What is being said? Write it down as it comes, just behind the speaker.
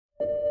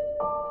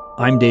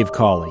I'm Dave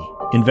Cawley,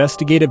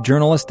 investigative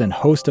journalist and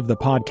host of the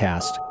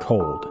podcast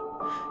Cold.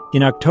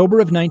 In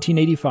October of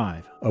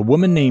 1985, a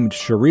woman named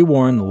Sheree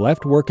Warren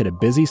left work at a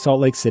busy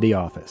Salt Lake City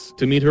office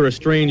to meet her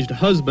estranged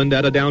husband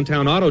at a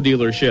downtown auto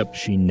dealership.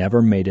 She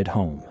never made it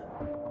home.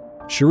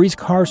 Sheree's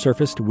car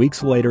surfaced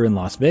weeks later in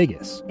Las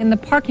Vegas. In the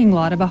parking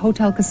lot of a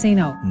hotel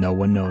casino. No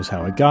one knows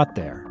how it got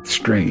there.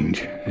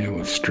 Strange. It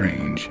was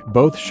strange.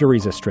 Both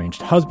Sheree's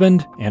estranged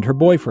husband and her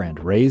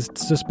boyfriend raised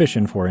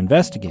suspicion for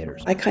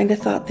investigators. I kind of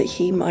thought that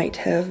he might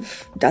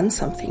have done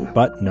something.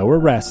 But no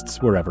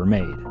arrests were ever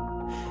made.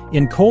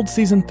 In Cold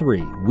Season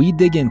 3, we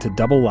dig into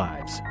double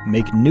lives,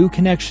 make new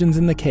connections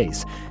in the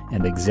case,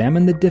 and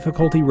examine the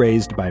difficulty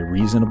raised by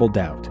reasonable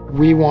doubt.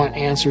 We want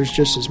answers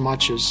just as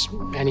much as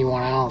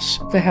anyone else.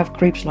 They have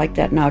creeps like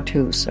that now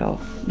too,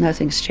 so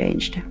nothing's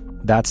changed.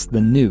 That's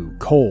the new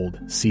Cold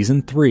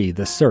Season 3,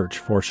 The Search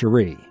for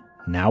Sheree,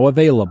 now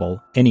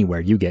available anywhere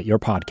you get your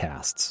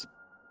podcasts.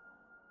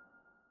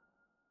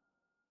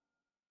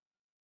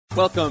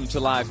 Welcome to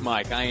Live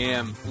Mike. I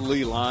am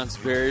Lee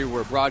Lonsberry.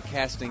 We're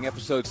broadcasting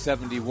episode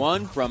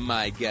 71 from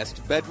my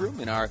guest bedroom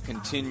in our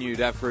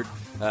continued effort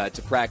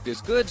to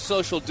practice good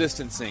social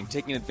distancing,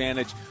 taking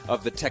advantage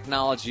of the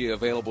technology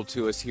available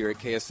to us here at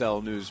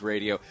KSL News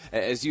Radio.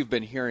 As you've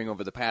been hearing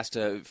over the past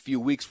few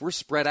weeks, we're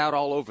spread out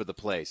all over the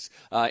place.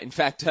 In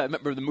fact,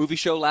 remember the movie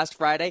show last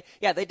Friday?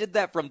 Yeah, they did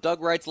that from Doug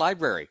Wright's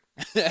library.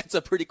 That's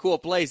a pretty cool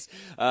place,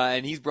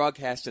 and he's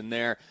broadcasting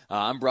there.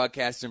 I'm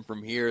broadcasting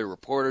from here. The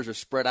reporters are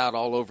spread out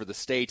all over the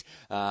state,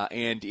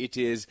 and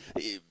it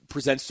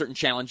presents certain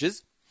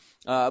challenges.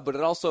 But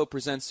it also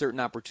presents certain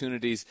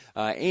opportunities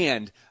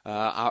and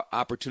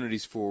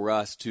opportunities for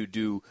us to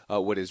do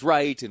what is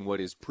right and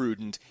what is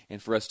prudent,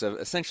 and for us to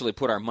essentially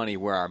put our money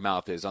where our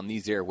mouth is. On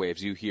these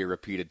airwaves, you hear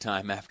repeated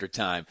time after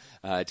time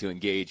to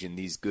engage in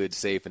these good,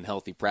 safe, and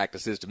healthy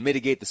practices to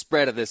mitigate the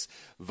spread of this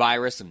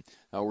virus, and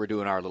we're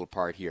doing our little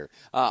part here.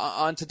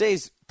 On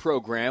today's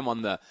program,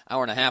 on the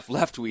hour and a half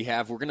left we're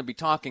going to be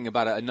talking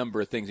about a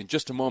number of things. In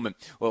just a moment,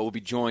 we'll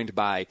be joined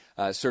by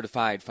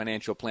certified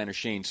financial planner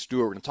Shane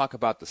Stewart. We're going to talk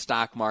about the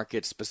stock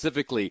market,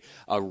 specifically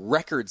a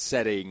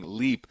record-setting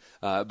leap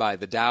by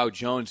the Dow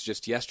Jones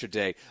just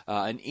yesterday,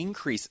 an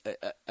increase,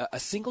 a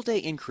single-day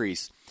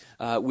increase,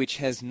 which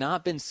has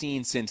not been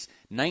seen since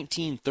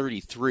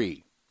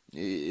 1933.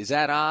 Is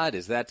that odd?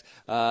 Is that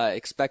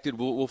expected?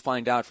 We'll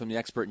find out from the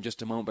expert in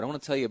just a moment. But I want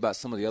to tell you about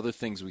some of the other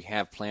things we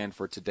have planned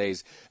for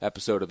today's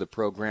episode of the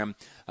program.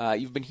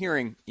 You've been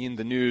hearing in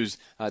the news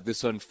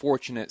this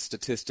unfortunate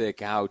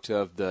statistic out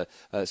of the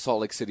Salt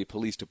Lake City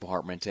Police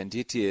Department, and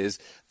it is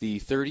the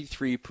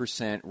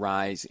 33%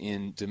 rise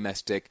in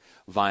domestic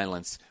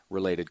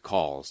violence-related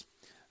calls.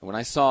 And when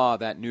I saw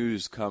that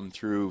news come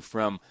through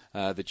from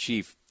the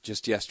chief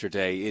just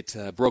yesterday, it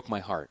broke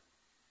my heart.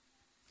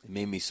 It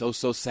made me so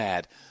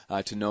sad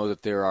to know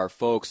that there are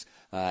folks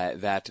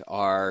that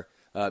are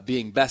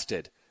being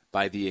bested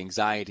by the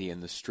anxiety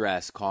and the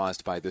stress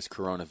caused by this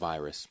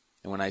coronavirus.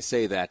 And when I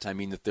say that, I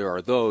mean that there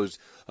are those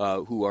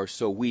who are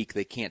so weak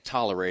they can't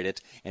tolerate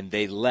it, and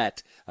they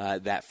let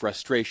that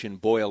frustration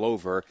boil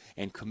over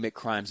and commit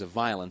crimes of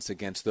violence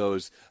against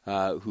those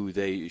who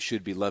they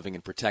should be loving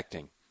and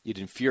protecting. It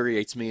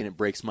infuriates me and it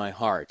breaks my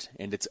heart,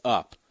 and it's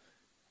up.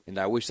 And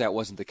I wish that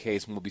wasn't the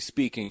case. And we'll be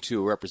speaking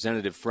to a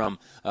representative from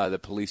the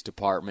police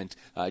department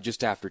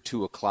just after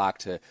 2 o'clock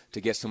to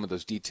get some of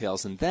those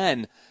details. And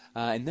then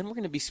we're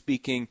going to be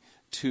speaking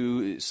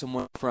to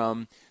someone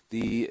from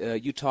the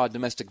Utah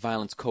Domestic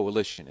Violence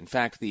Coalition. In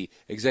fact, the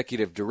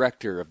executive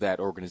director of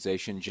that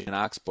organization, Jen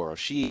Oxborough,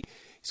 she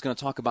is going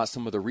to talk about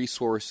some of the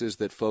resources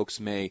that folks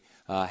may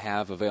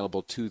have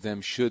available to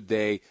them should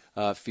they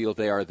feel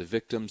they are the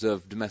victims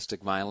of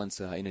domestic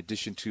violence. In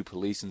addition to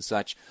police and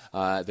such,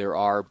 there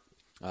are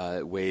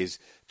ways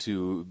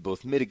to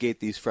both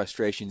mitigate these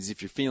frustrations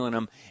if you're feeling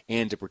them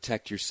and to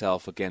protect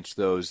yourself against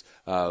those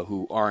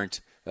who aren't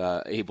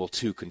able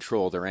to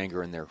control their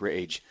anger and their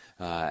rage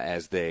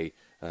as they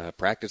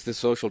practice this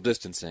social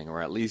distancing,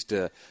 or at least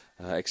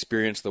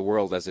experience the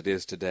world as it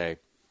is today.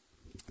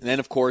 And then,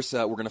 of course,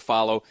 we're going to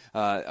follow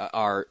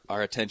our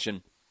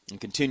attention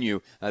and continue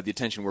the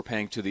attention we're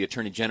paying to the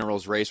Attorney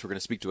General's race. We're going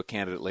to speak to a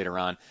candidate later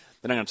on.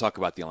 Then I'm going to talk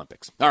about the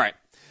Olympics. All right.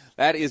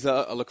 That is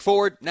a look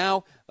forward.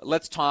 Now,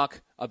 let's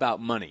talk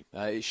about money.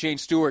 Shane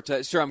Stewart,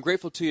 sir, I'm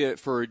grateful to you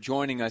for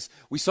joining us.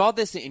 We saw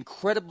this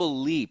incredible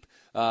leap,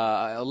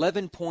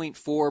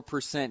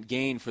 11.4%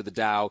 gain for the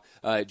Dow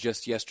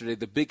just yesterday,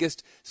 the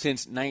biggest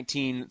since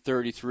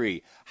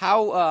 1933.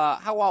 How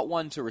ought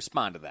one to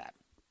respond to that?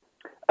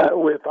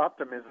 With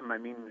optimism, I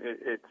mean,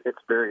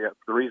 it's very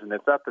the reason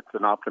it's up. It's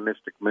an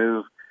optimistic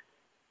move,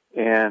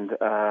 and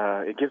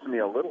it gives me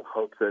a little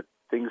hope that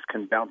things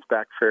can bounce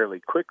back fairly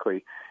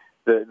quickly.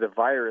 The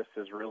virus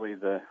is really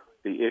the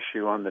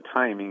issue on the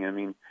timing. I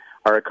mean,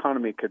 our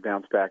economy could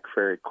bounce back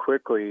very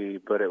quickly,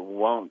 but it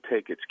won't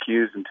take its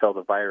cues until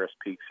the virus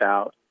peaks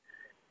out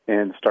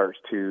and starts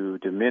to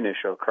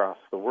diminish across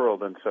the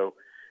world. And so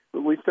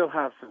we still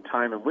have some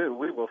time, and we're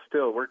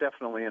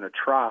definitely in a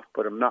trough,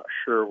 but I'm not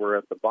sure we're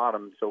at the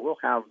bottom. So we'll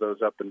have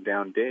those up and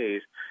down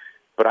days.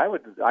 But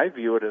I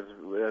view it as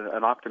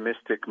an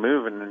optimistic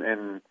move,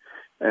 and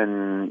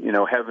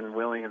heaven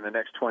willing, in the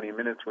next 20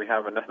 minutes we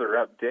have another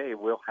up day.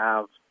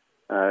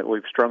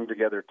 We've strung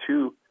together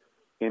 2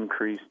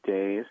 increased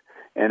days,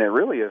 and it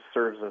really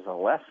serves as a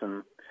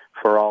lesson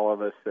for all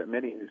of us that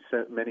many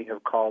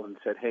have called and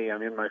said, hey,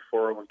 I'm in my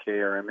 401k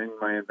or I'm in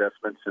my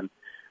investments, and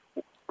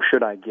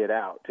should I get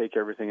out, take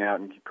everything out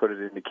and put it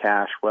into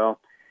cash? Well,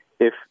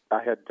 if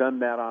I had done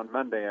that on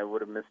Monday, I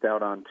would have missed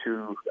out on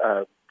 2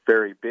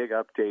 very big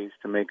up days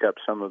to make up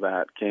some of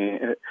that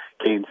gain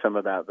some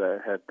of that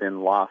had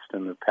been lost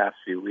in the past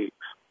few weeks.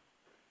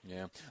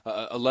 Yeah,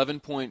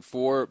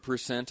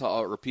 11.4%,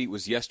 I'll repeat,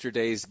 was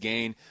yesterday's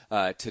gain.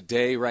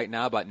 Today, right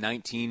now, about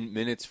 19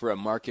 minutes for a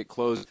market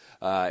close.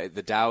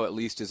 The Dow, at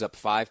least, is up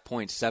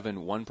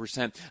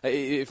 5.71%.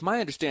 If my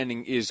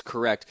understanding is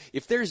correct,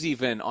 if there's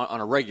even,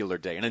 on a regular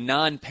day, in a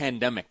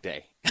non-pandemic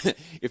day,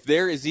 if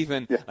there is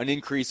even an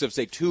increase of,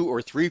 say, 2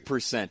 or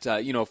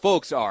 3%,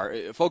 folks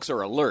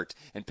are alert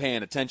and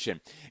paying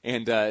attention.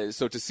 And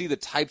so to see the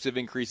types of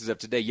increases of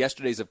today,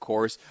 yesterday's, of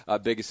course,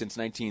 biggest since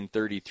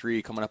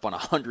 1933, coming up on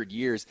 100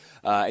 years,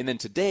 and then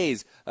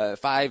today's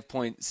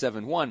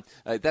 5.71,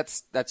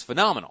 that's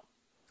phenomenal.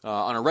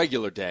 On a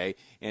regular day,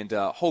 and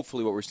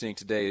hopefully what we're seeing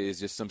today is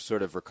just some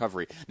sort of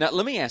recovery. Now,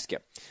 let me ask you,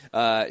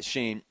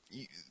 Shane,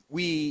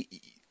 we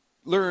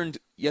learned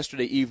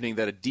yesterday evening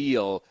that a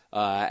deal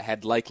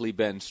had likely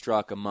been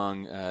struck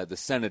among the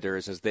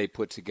senators as they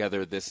put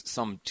together this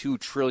some $2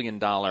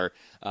 trillion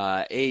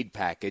aid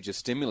package, a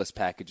stimulus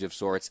package of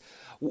sorts.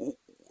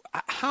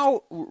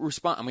 How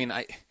respond? I mean,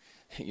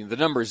 the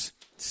numbers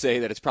say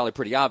that it's probably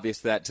pretty obvious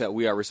that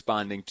we are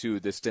responding to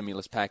this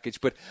stimulus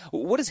package, but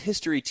what does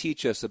history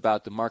teach us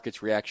about the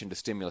market's reaction to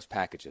stimulus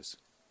packages?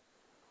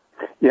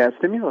 Yeah,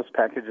 stimulus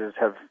packages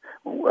have,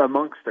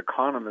 amongst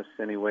economists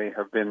anyway,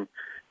 have been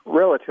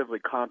relatively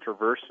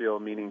controversial,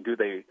 meaning do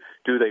they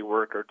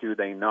work or do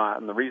they not?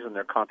 And the reason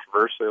they're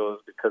controversial is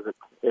because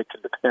it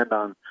can depend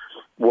on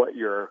what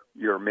you're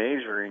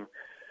measuring.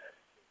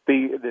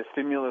 The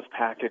stimulus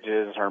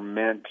packages are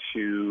meant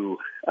to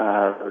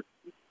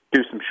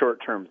do some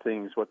short-term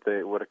things, what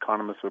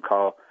economists would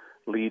call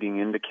leading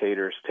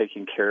indicators,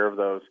 taking care of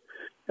those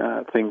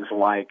things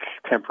like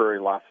temporary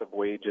loss of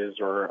wages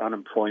or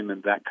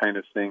unemployment, that kind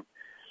of thing.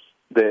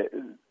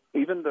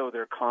 Even though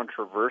they're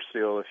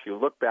controversial, if you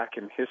look back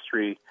in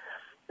history,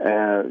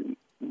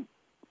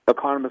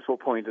 economists will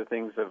point to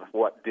things of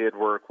what did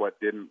work, what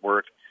didn't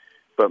work.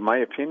 But my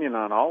opinion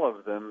on all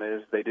of them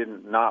is they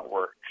didn't not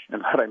work.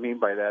 And what I mean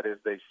by that is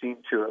they seem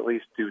to at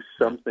least do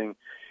something.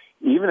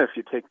 Even if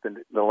you take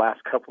the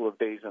last couple of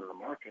days in the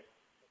market,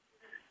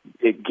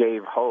 it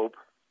gave hope,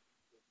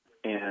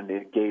 and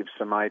it gave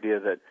some idea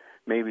that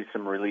maybe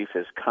some relief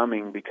is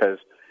coming, because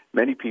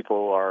many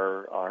people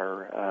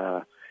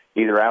are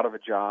either out of a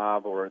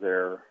job or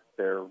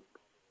their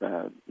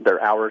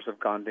hours have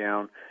gone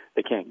down.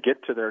 They can't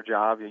get to their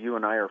job. You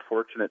and I are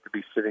fortunate to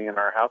be sitting in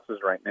our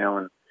houses right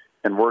now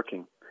and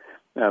working,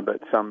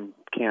 but some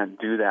can't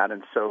do that.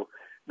 And so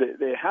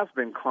it has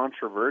been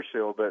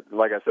controversial, but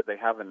like I said, they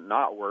haven't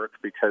not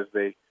worked, because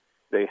they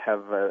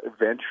have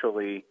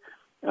eventually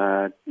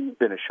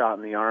been a shot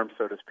in the arm,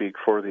 so to speak,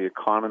 for the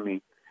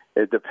economy.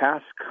 The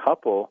past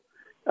couple,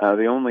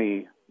 the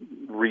only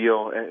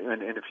real,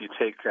 and if you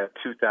take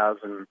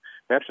 2000,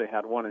 we actually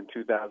had one in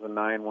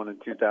 2009, one in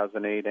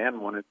 2008,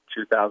 and one in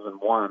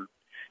 2001.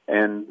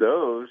 And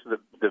those,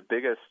 the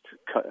biggest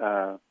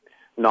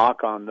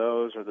knock on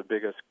those, or the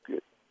biggest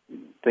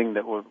thing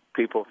that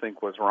people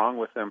think was wrong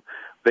with them,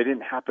 they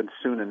didn't happen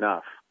soon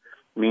enough,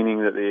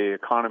 meaning that the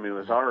economy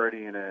was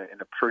already in a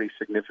pretty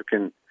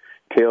significant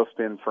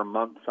tailspin for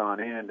months on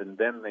end, and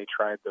then they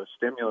tried those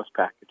stimulus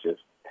packages.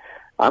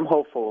 I'm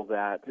hopeful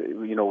that,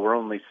 we're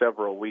only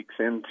several weeks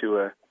into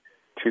a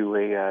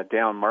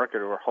down market.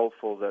 We're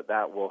hopeful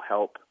that will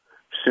help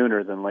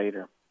sooner than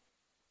later.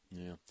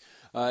 Yeah.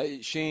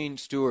 Shane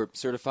Stewart,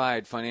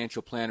 Certified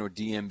Financial Planner with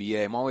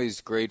DMBA. I'm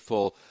always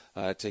grateful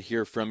to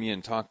hear from you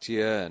and talk to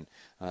you and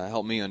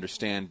help me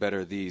understand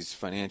better these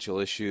financial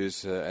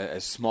issues,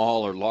 as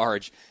small or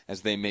large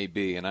as they may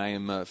be. And I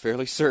am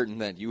fairly certain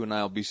that you and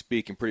I will be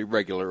speaking pretty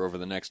regular over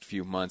the next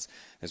few months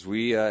as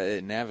we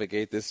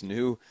navigate this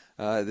new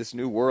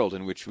world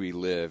in which we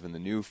live and the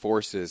new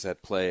forces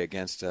at play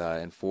against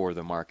and for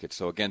the market.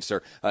 So again,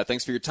 sir,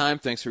 thanks for your time.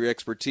 Thanks for your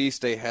expertise.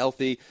 Stay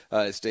healthy.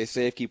 Stay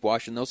safe. Keep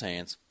washing those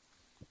hands.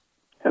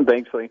 And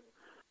thanks, Lee.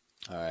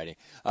 All righty.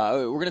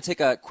 We're going to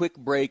take a quick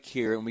break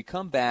here. When we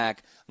come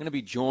back, I'm going to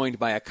be joined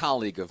by a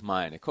colleague of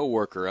mine, a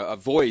coworker, a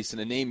voice,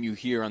 and a name you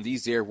hear on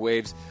these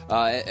airwaves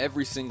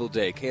every single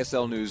day.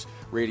 KSL News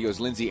Radio's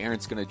Lindsay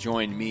Arendt's going to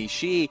join me.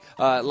 She,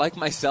 like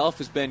myself,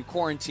 has been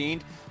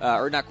quarantined,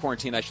 or not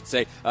quarantined, I should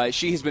say.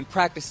 She has been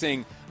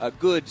practicing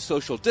good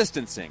social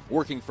distancing,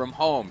 working from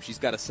home. She's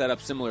got a setup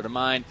similar to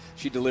mine.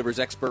 She delivers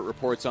expert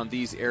reports on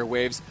these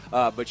airwaves.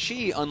 But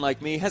she,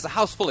 unlike me, has a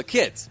house full of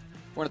kids.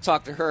 We're going to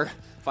talk to her,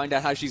 find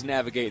out how she's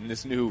navigating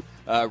this new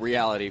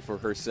reality for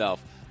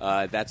herself.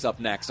 That's up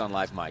next on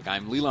Live Mike.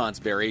 I'm Lee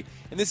Lonsberry,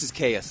 and this is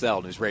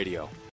KSL News Radio.